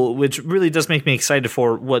cool, which really does make me excited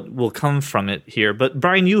for what will come from it here. But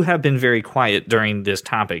Brian, you have been very quiet during this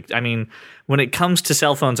topic. I mean, when it comes to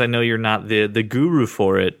cell phones, I know you're not the guru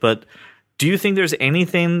for it, but do you think there's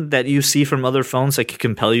anything that you see from other phones that could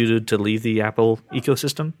compel you to leave the Apple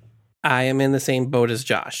ecosystem? I am in the same boat as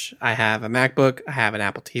Josh. I have a MacBook, I have an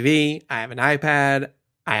Apple TV, I have an iPad,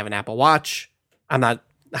 I have an Apple Watch. I'm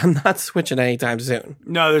not switching anytime soon.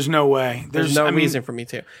 No, there's no way. There's no reason for me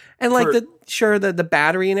to. And like the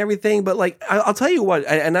battery and everything, but like I'll tell you what,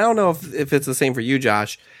 and I don't know if it's the same for you,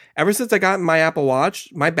 Josh. Ever since I got my Apple Watch,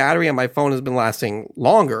 my battery on my phone has been lasting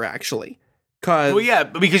longer actually.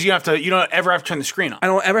 Because you don't ever have to turn the screen on. I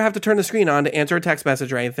don't ever have to turn the screen on to answer a text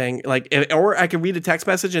message or anything. Or I can read a text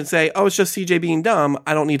message and say, "Oh, it's just CJ being dumb.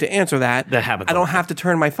 I don't need to answer that." That happens. I don't have to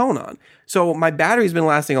turn my phone on. So my battery's been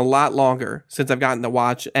lasting a lot longer since I've gotten the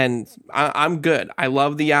watch, and I'm good. I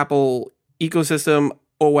love the Apple ecosystem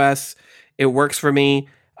OS. It works for me.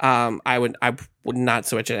 I would not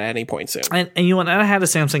switch it at any point soon. And you know what? I had a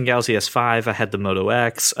Samsung Galaxy S5. I had the Moto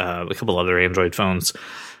X. A couple other Android phones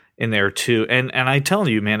in there too, and I tell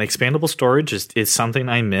you, man, expandable storage is something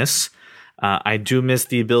I miss. I do miss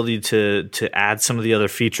the ability to add some of the other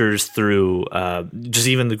features through just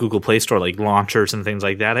even the Google Play Store, like launchers and things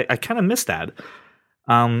like that. I kind of miss that.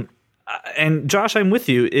 And Josh, I'm with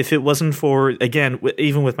you. If it wasn't for, again,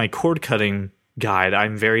 even with my cord cutting guide,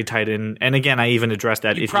 I'm very tight in, and again, I even addressed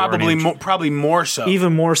that. Probably more so,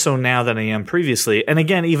 even more so now than I am previously. And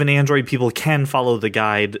again, even Android people can follow the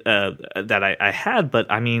guide that I had. But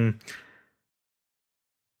I mean,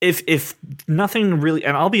 if nothing really,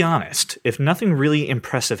 and I'll be honest, if nothing really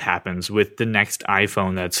impressive happens with the next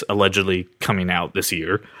iPhone that's allegedly coming out this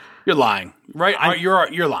year, you're lying, right?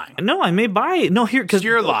 You're lying. No, I may buy it. No, here because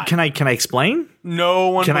you're lying. Can I explain? No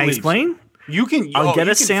one. Can I explain? You can. I'll get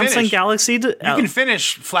a Samsung Galaxy. You can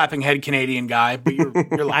finish, flapping head Canadian guy, but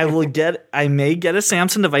you're lying. I may get a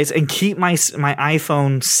Samsung device and keep my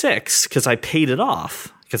iPhone 6 because I paid it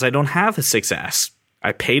off because I don't have a 6S.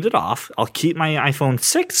 I paid it off. I'll keep my iPhone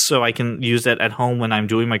 6 so I can use that at home when I'm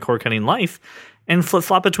doing my cord cutting life and flip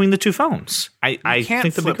flop between the two phones. I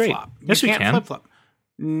think that'd be great. Yes, we can. Flip flop.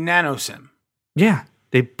 Nano SIM. Yeah,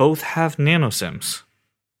 they both have nano SIMs.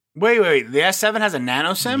 Wait. The S7 has a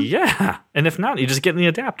nano SIM? Yeah. And if not, you just get in the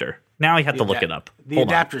adapter. Now I have to look it up. The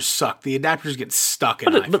adapters suck. The adapters get stuck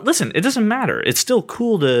in But listen, it doesn't matter. It's still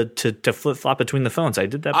cool to flip-flop between the phones. I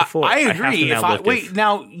did that before. I agree.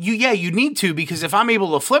 You need to, because if I'm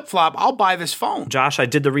able to flip-flop, I'll buy this phone. Josh, I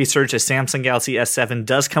did the research. A Samsung Galaxy S7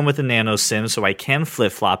 does come with a nano SIM, so I can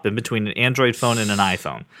flip-flop in between an Android phone and an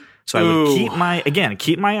iPhone. So I would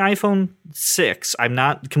keep my iPhone 6. I'm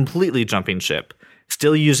not completely jumping ship.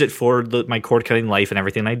 Still use it for my cord cutting life and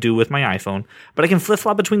everything I do with my iPhone, but I can flip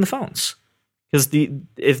flop between the phones. Because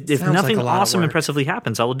if Sounds like nothing a lot of awesome work. impressively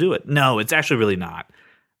happens, I will do it. No, it's actually really not.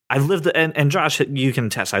 I've lived and Josh, you can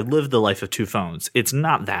attest. I've lived the life of two phones. It's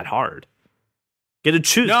not that hard. Get to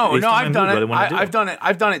choose. No, based on my I've done mood, what it. I wanna do. I've done it.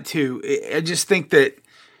 I've done it too. I just think that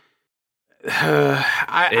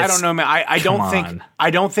I don't know, man. I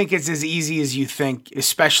don't think it's as easy as you think,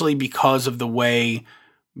 especially because of the way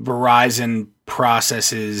Verizon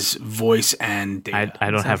processes voice and data.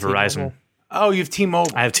 I don't have Verizon. T-Mobile. Oh, you have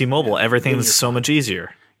T-Mobile. I have T-Mobile. Everything's so much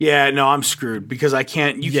easier. Yeah, no, I'm screwed because I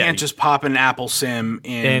can't. You can't just pop an Apple SIM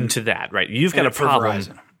Into that, right? You've got a for problem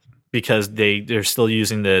Verizon. because they're still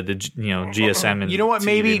using the GSM and You know what?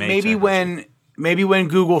 Maybe TDMA when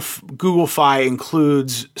Google Fi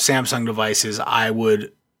includes Samsung devices, I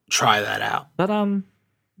would try that out. But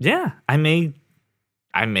yeah, I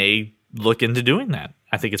may look into doing that.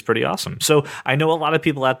 I think it's pretty awesome. So I know a lot of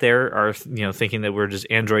people out there are thinking that we're just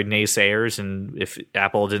Android naysayers, and if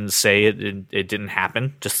Apple didn't say it, it didn't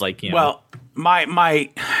happen. Just like Well,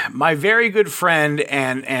 my very good friend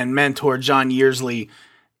and mentor John Yearsley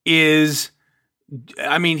is,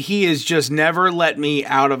 I mean, he has just never let me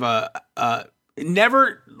out of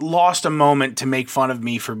never lost a moment to make fun of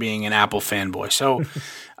me for being an Apple fanboy. So when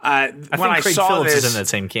I think Craig saw Phillips this, is in that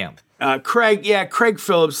same camp. Craig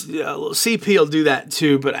Phillips, CP will do that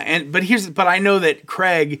too. But I know that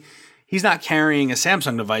Craig, he's not carrying a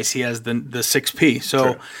Samsung device. He has the 6P.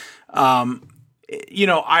 So,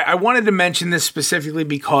 I wanted to mention this specifically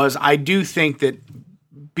because I do think that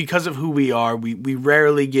because of who we are, we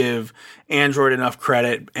rarely give Android enough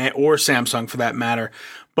credit, or Samsung for that matter.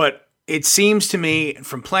 But it seems to me,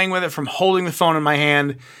 from playing with it, from holding the phone in my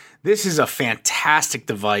hand, this is a fantastic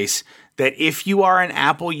device that if you are an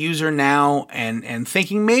Apple user now and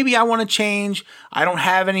thinking maybe I want to change, I don't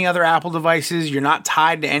have any other Apple devices, you're not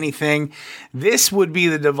tied to anything, this would be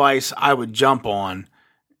the device I would jump on.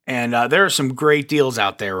 And there are some great deals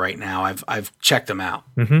out there right now. I've checked them out.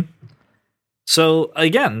 Mm-hmm. So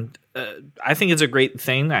again, I think it's a great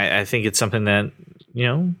thing. I think it's something that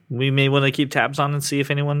we may want to keep tabs on and see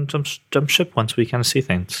if anyone jumps ship once we kind of see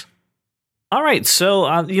things. All right, so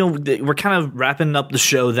we're kind of wrapping up the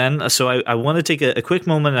show then. So I want to take a quick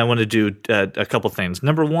moment, and I want to do a couple things.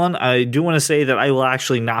 Number one, I do want to say that I will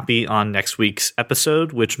actually not be on next week's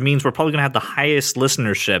episode, which means we're probably going to have the highest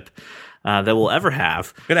listenership that we'll ever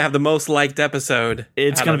have. We're going to have the most liked episode.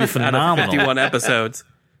 It's going to be phenomenal. Out of 51 episodes.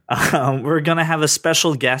 We're going to have a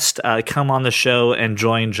special guest come on the show and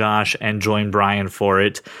join Josh and join Brian for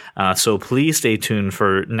it. So please stay tuned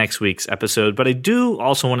for next week's episode. But I do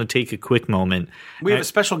also want to take a quick moment. We have a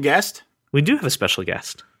special guest? We do have a special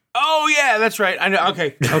guest. Oh, yeah, that's right. I know.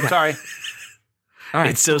 Okay. Sorry. All right.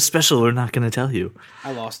 It's so special, we're not going to tell you.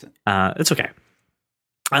 I lost it. It's okay.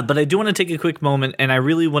 But I do want to take a quick moment, and I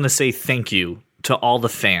really want to say thank you to all the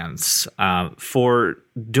fans for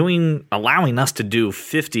allowing us to do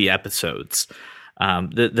 50 episodes.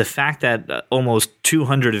 The fact that almost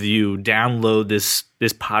 200 of you download this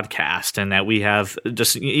podcast, and that we have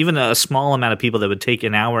just even a small amount of people that would take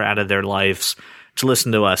an hour out of their lives to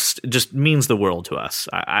listen to us just means the world to us.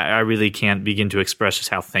 I really can't begin to express just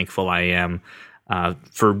how thankful I am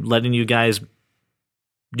for letting you guys,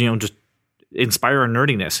 just inspire our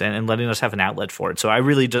nerdiness and letting us have an outlet for it. So I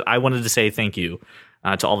wanted to say thank you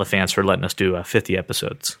to all the fans for letting us do 50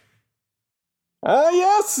 episodes.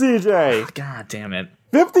 Yes, CJ. God damn it.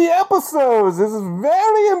 50 episodes. This is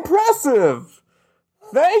very impressive.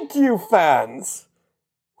 Thank you, fans,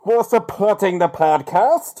 for supporting the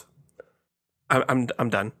podcast. I'm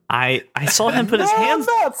done. I saw him put his hands.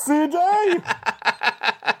 That, CJ.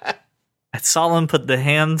 I saw him put the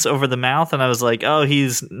hands over the mouth, and I was like, "Oh,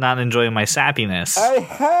 he's not enjoying my sappiness." I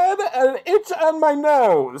had an itch on my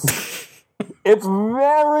nose. It's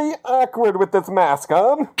very awkward with this mask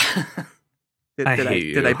on. Did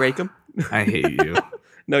hate I break him? I hate you.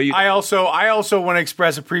 No, you. I also want to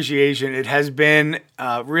express appreciation. It has been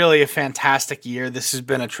really a fantastic year. This has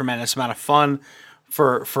been a tremendous amount of fun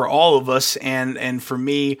for all of us, and for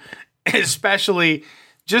me, especially,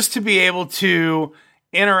 just to be able to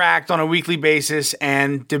interact on a weekly basis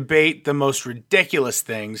and debate the most ridiculous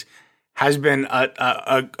things has been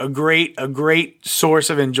a great source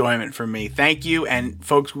of enjoyment for me. Thank you, and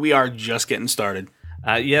folks, we are just getting started.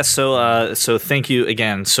 Yes, so thank you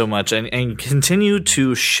again so much, and continue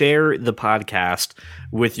to share the podcast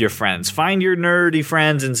with your friends. Find your nerdy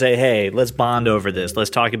friends and say, hey, let's bond over this. Let's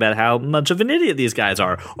talk about how much of an idiot these guys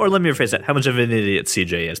are. Or let me rephrase that, how much of an idiot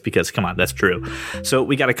CJ is, because come on, that's true. So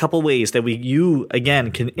we got a couple ways that you,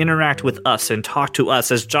 again, can interact with us and talk to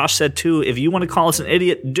us. As Josh said, too, if you want to call us an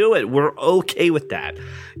idiot, do it. We're okay with that.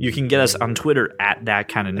 You can get us on Twitter at That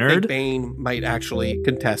Kind of I Nerd. think Bane might actually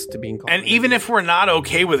contest to being called. And even if we're not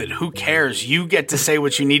okay with it, who cares? You get to say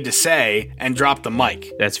what you need to say and drop the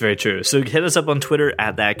mic. That's very true. So hit us up on Twitter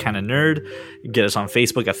at That Kind of Nerd. Get us on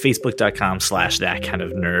Facebook at facebook.com/That Kind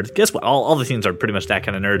of Nerd. Guess what? All the things are pretty much That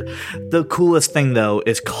Kind of Nerd. The coolest thing, though,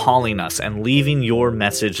 is calling us and leaving your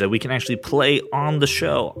message that we can actually play on the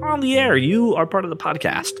show, on the air. You are part of the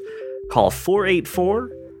podcast. Call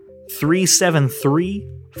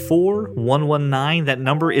 484-373-4119. That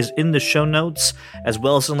number is in the show notes, as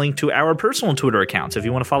well as a link to our personal Twitter accounts. If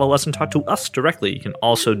you want to follow us and talk to us directly, you can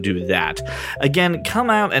also do that. Again, come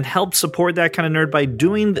out and help support That Kind of Nerd by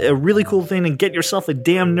doing a really cool thing and get yourself a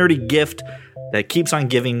damn nerdy gift that keeps on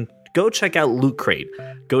giving. Go check out Loot Crate.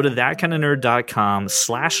 Go to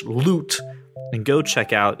thatkindofnerd.com/loot and go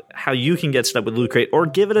check out how you can get set up with Loot Crate or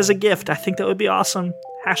give it as a gift. I think that would be awesome.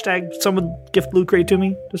 Hashtag someone gift Loot Crate to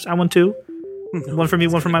me. Just I want two. One for me,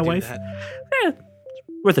 one for my wife.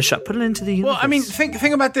 Worth a shot. Put it into the universe. Well, I mean,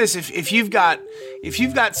 think about this. If you've got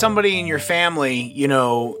somebody in your family, you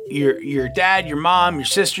know, your dad, your mom, your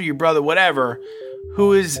sister, your brother, whatever,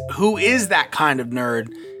 who is that kind of nerd,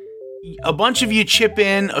 a bunch of you chip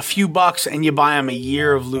in a few bucks and you buy them a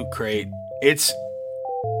year of Loot Crate.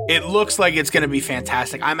 It looks like it's going to be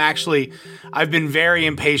fantastic. I've been very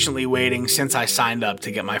impatiently waiting since I signed up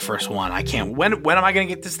to get my first one. I can't. When am I going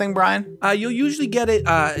to get this thing, Brian? You'll usually get it.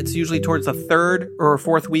 It's usually towards the 3rd or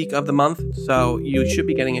 4th week of the month, so you should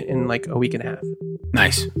be getting it in like a week and a half.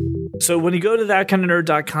 Nice. So when you go to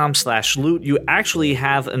thatkindofnerd.com/loot, you actually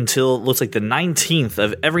have until, looks like the 19th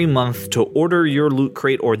of every month to order your Loot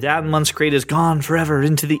Crate, or that month's crate is gone forever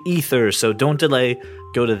into the ether. So don't delay.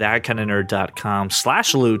 Go to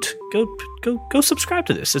thatkindofnerd.com/loot. Go subscribe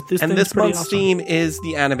to this. And this month's theme is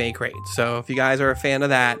the anime crate. So if you guys are a fan of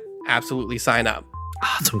that, absolutely sign up.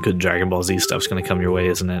 Some good Dragon Ball Z stuff's going to come your way,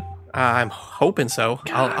 isn't it? I'm hoping so.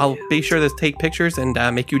 I'll be sure to take pictures and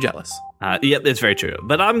make you jealous. Yep, it's very true.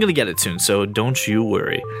 But I'm going to get it soon, so don't you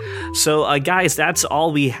worry. So, guys, that's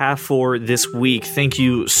all we have for this week. Thank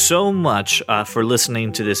you so much for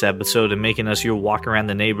listening to this episode and making us your walk around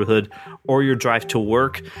the neighborhood or your drive to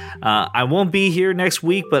work. I won't be here next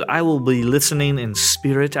week, but I will be listening in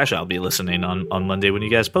spirit. Actually, I'll be listening on Monday when you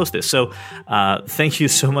guys post this. So, thank you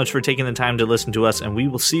so much for taking the time to listen to us, and we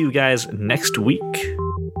will see you guys next week.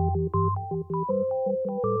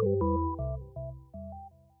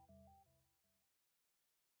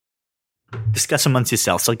 Discuss amongst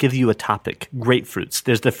yourselves. I'll give you a topic. Grapefruits.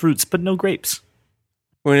 There's the fruits, but no grapes.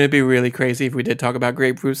 Wouldn't it be really crazy if we did talk about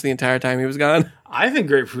grapefruits the entire time he was gone? I think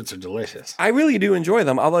grapefruits are delicious. I really do enjoy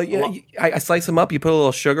them. Although, I slice them up. You put a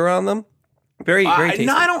little sugar on them. Very tasty.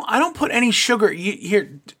 No, I don't put any sugar.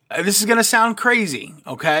 Here, this is gonna sound crazy,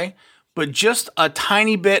 okay? But just a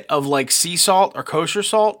tiny bit of like sea salt or kosher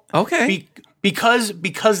salt. Okay. Because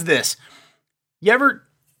this. You ever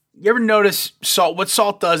notice salt? What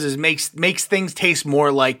salt does is makes things taste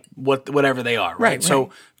more like whatever they are, right?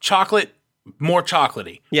 So chocolate, more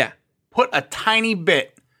chocolatey. Yeah. Put a tiny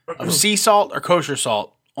bit of sea salt or kosher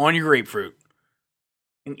salt on your grapefruit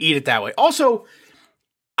and eat it that way. Also,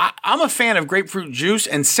 I'm a fan of grapefruit juice,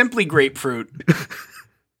 and Simply Grapefruit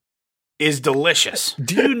is delicious.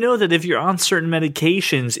 Do you know that if you're on certain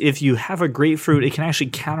medications, if you have a grapefruit, it can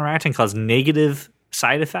actually counteract and cause negative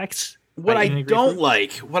side effects? What I don't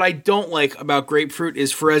like about grapefruit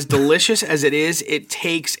is, for as delicious as it is, it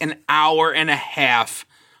takes an hour and a half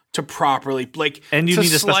to properly and you to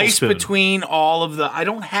need a slice spoon between all of the. I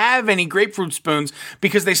don't have any grapefruit spoons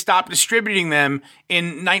because they stopped distributing them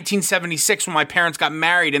in 1976 when my parents got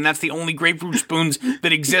married, and that's the only grapefruit spoons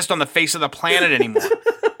that exist on the face of the planet anymore.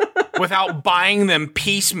 Without buying them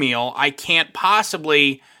piecemeal, I can't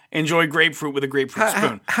possibly enjoy grapefruit with a grapefruit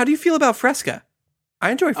spoon. How do you feel about Fresca? I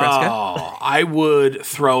enjoy Fresca. Oh, I would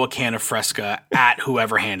throw a can of Fresca at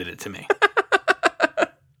whoever handed it to me.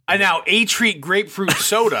 And now, A-Treat grapefruit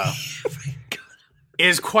soda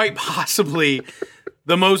is quite possibly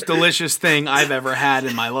the most delicious thing I've ever had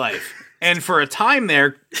in my life. And for a time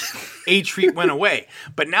there, A-Treat went away.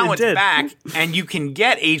 But now it's back, and you can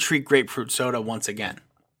get A-Treat grapefruit soda once again.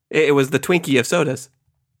 It was the Twinkie of sodas.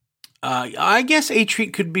 I guess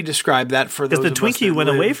A-Treat could be described that for those because the Twinkie went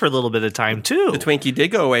away for a little bit of time too. The Twinkie did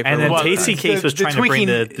go away for and a then little Tasty Cakes was trying to bring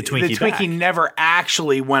the Twinkie The back. Twinkie never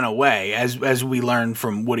actually went away, as we learned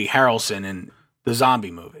from Woody Harrelson in the zombie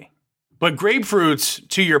movie. But grapefruits,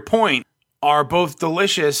 to your point, are both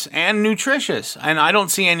delicious and nutritious. And I don't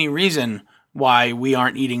see any reason why we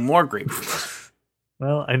aren't eating more grapefruits.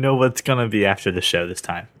 Well, I know what's going to be after the show this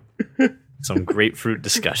time. Some grapefruit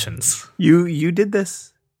discussions. You did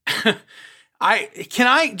this. Can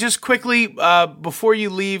I just quickly, before you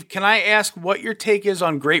leave, can I ask what your take is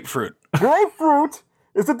on grapefruit? Grapefruit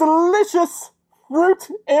is a delicious fruit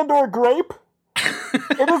and or grape.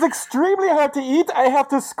 It is extremely hard to eat. I have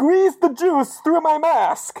to squeeze the juice through my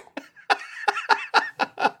mask.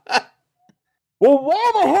 Well,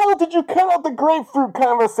 why the hell did you cut out the grapefruit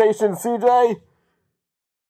conversation, CJ?